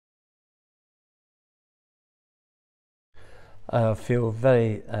I feel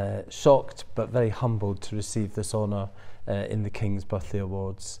very shocked but very humbled to receive this honour in the King's Birthday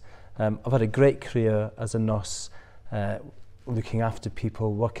Awards. I've had a great career as a nurse, looking after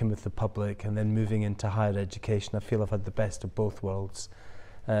people, working with the public, and then moving into higher education. I feel I've had the best of both worlds.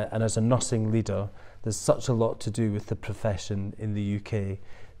 And as a nursing leader, there's such a lot to do with the profession in the UK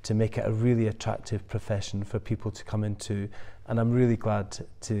to make it a really attractive profession for people to come into. And I'm really glad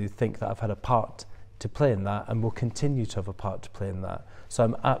to think that I've had a part to play in that and will continue to have a part to play in that. So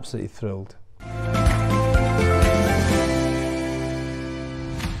I'm absolutely thrilled.